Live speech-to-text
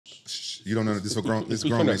You don't know this for grown. This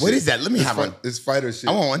grown man. What is that? Let me have one. It's fighter shit.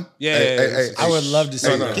 I want one. Yeah, Hey, I would love to see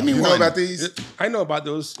Give me you one. know about these? I know about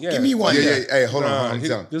those. Yeah. Give me one. Yeah. Hey, hold on. I'm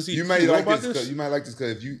telling does he- you. Might you know like about this. this? You might like this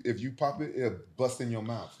because if you pop it, it'll bust in your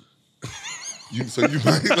mouth. So you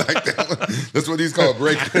might like that one. That's what these called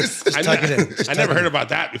breakers. I never heard about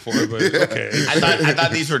that before, but okay. I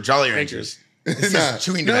thought these were Jolly Ranchers. It's just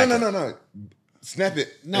chewing tobacco. No. Snap it.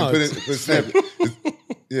 No, And snap it.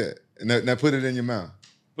 Yeah. Now put it in your mouth.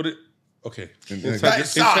 Put it. Okay.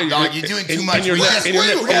 Stop, dog. You're doing too much. Put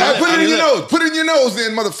it in your nose. Put it in your nose,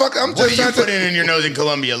 then, motherfucker. I'm What just are you trying to. putting in your nose in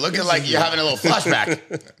Colombia? Looking like you're having a little flashback.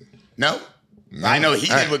 No? I know he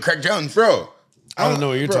did with Craig Jones. Bro. I don't know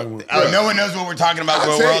what you're talking about. Oh, no one knows what we're talking about.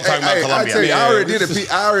 We're all talking about Colombia. I tell you,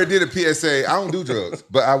 I already did a PSA. I don't do drugs,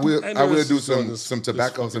 but I will do some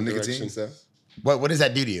tobacco, some nicotine stuff. What does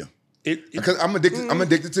that do to you? Because I'm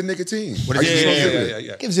addicted to nicotine. What is it?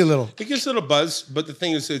 Yeah. Gives you a little. It gives a little buzz, but the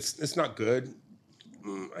thing is, it's not good.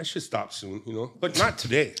 I should stop soon, but not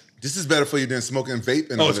today. This is better for you than smoking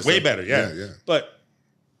vape. And It's way better, yeah. Yeah. But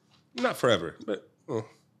not forever. But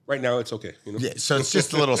right now, it's okay. Yeah, so it's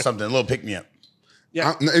just a little something, a little pick me up.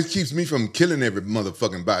 Yeah. It keeps me from killing every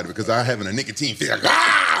motherfucking body because I having a nicotine feel.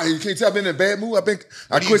 You can't tell I've been in a bad mood. I quit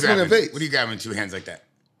smoking vape. What do you grab in two hands like that?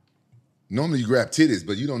 Normally you grab titties,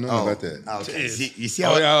 but you don't know about that. Okay. You see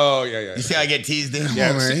how? Yeah. You see how I get teased in?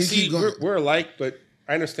 Yeah, man, see, we're alike, but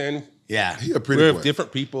I understand. Yeah. He a pretty We're boy.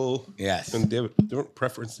 different people. Yes. And different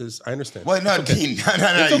preferences. I understand. Well, no, It's okay. Dean. No.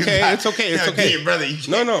 It's okay. It's okay. Dean, brother.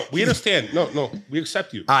 No. We understand. No. We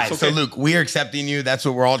accept you. All right, It's so okay. Luke, we're accepting you. That's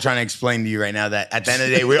what we're all trying to explain to you right now. That at the end of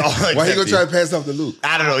the day, we all accept Why he gonna you. try to pass off to Luke?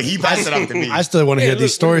 I don't know. He passed it off to me. I still want to hear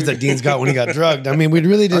these stories that Dean's got when he got drugged. I mean, we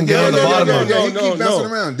really didn't get to the bottom of it. He keep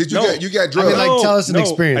bouncing around. Did you get drugged? I mean, like, tell us an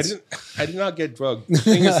experience. I did not get drugged. The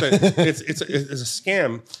thing is that it's a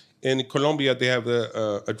scam. In Colombia, they have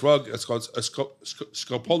a drug. It's called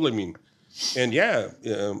scopolamine, and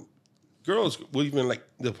girls will even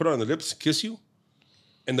they'll put it on the lips, kiss you,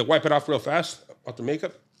 and they'll wipe it off real fast off the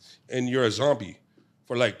makeup, and you're a zombie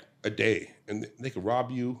for like a day, and they could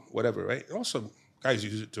rob you, whatever, right? And also, guys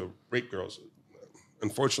use it to rape girls.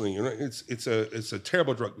 Unfortunately, it's a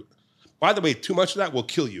terrible drug. By the way, too much of that will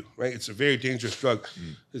kill you, right? It's a very dangerous drug.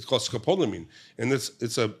 It's called scopolamine, and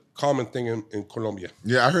it's a common thing in Colombia.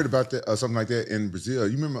 Yeah, I heard about that something like that in Brazil.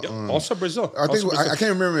 You remember? Also Brazil. I can't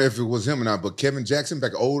remember if it was him or not, but Kevin Jackson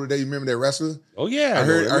back older day. You remember that wrestler? Oh yeah, I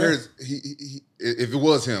heard he if it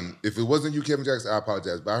was him, if it wasn't you, Kevin Jackson, I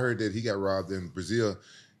apologize, but I heard that he got robbed in Brazil.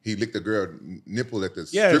 He licked a girl nipple at the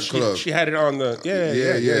strip club. She had it on the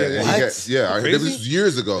Yeah. I heard this was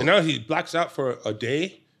years ago. And now he blacks out for a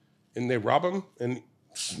day. And they rob him, and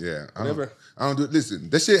I don't do it. Listen,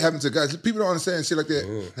 that shit happens to guys. People don't understand shit like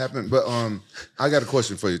that happen. But I got a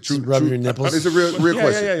question for you. Rub your nipples. It's a real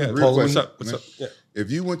question. Yeah. Real question. What's up? Yeah. If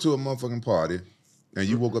you went to a motherfucking party and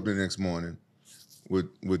you woke up the next morning with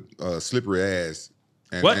slippery ass,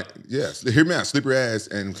 and, what? Yes, hear me out. Slippery ass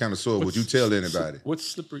and kind of sore. Would you tell anybody? What's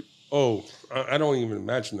slippery? Oh, I don't even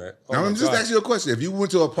imagine that. Oh, now, I'm just asking you a question. If you went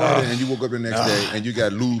to a party and you woke up the next day and you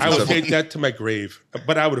got lube, I would take that to my grave,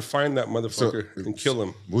 but I would find that motherfucker and kill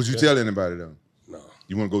him. Would you tell anybody though? No.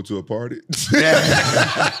 You want to go to a party?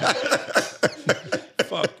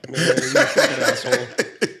 Fuck, man, you fucking asshole.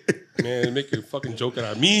 Man, make a fucking joke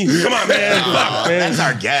out of me. Come on, man. Fuck, man. That's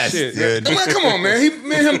our guest, dude. Man, come on, man.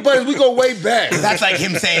 Me and him buddies, we go way back. That's like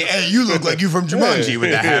him saying, "Hey, you look like you from Jumanji with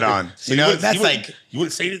the hat on." So you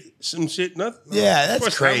wouldn't say some shit, nothing. Yeah,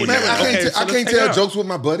 that's crazy. Man, I can't tell jokes with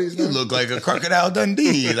my buddies. You look like a Crocodile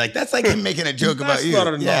Dundee. Like that's like him making a joke about you. That's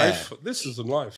not a life. This is a life.